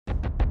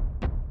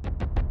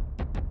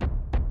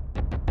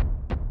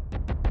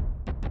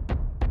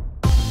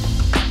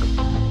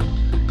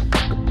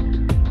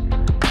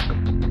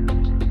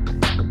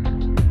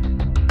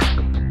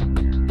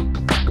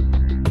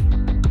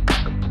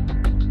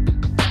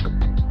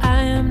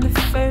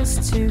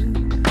first to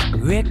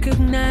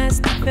recognize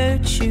the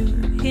virtue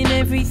in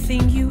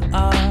everything you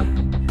are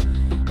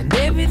and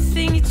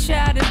everything you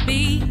try to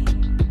be.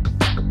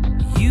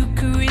 You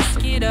could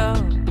risk it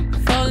all,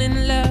 fall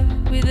in love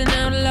with an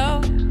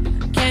outlaw.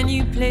 Can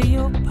you play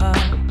your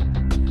part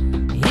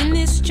in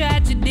this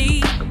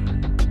tragedy?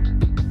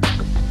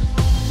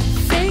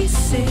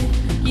 Face it,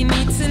 you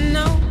need to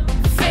know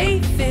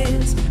faith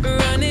is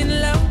running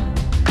low.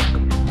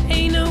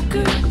 Ain't no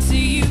good to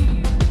you,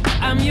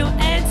 I'm your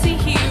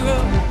anti-hero.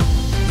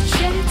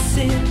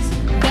 Chances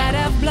that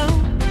I've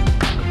blown,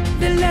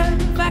 the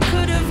love I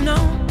could have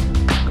known,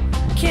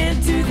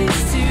 can't do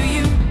this to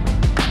you.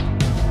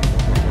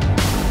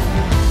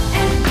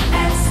 And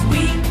as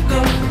we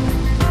go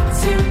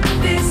to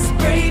this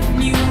brave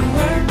new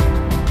world,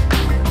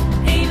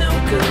 ain't no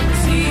good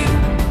to you,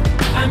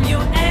 I'm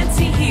your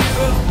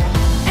anti-hero.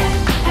 And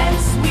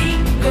as we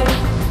go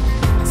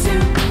to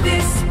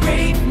this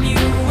brave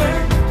new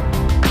world,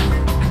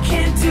 I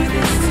can't do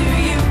this to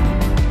you.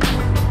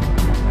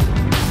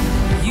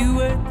 You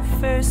were the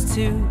first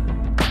to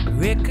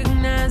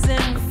recognize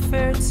and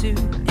refer to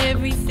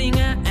everything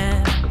I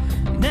am,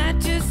 not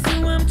just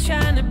who I'm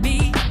trying to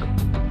be.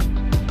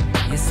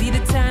 You see,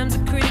 the times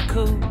are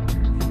critical,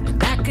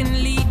 and I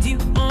can lead you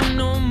on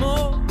no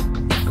more.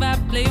 If I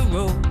play a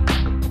role,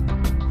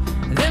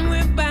 then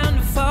we're bound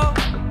to fall.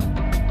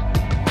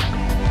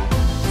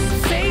 So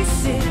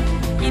face it,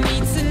 you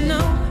need to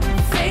know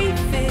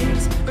faith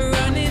is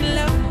running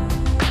low.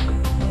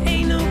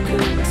 Ain't no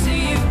good to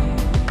you,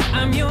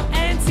 I'm your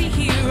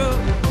anti-hero.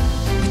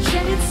 The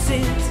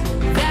chances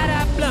that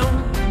I've blown,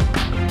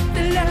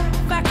 the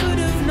love I could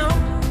have known,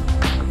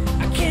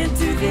 I can't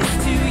do this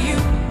to you.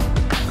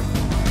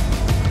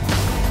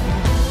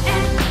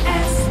 And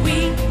as we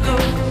go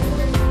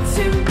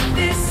to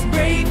this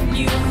brave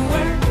new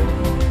world,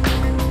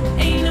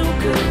 ain't no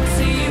good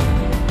to you,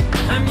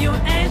 I'm your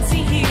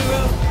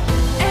anti-hero.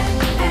 And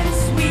as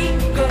we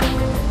go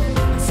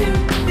to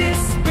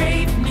this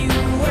brave new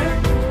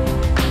world,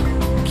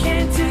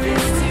 can't do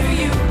this to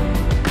you.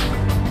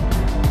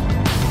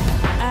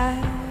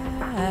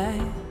 I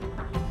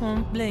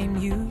won't blame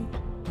you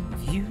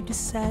if you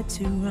decide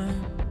to run.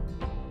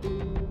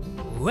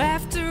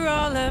 After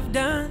all I've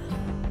done,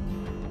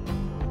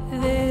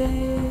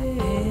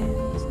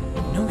 there's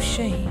no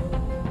shame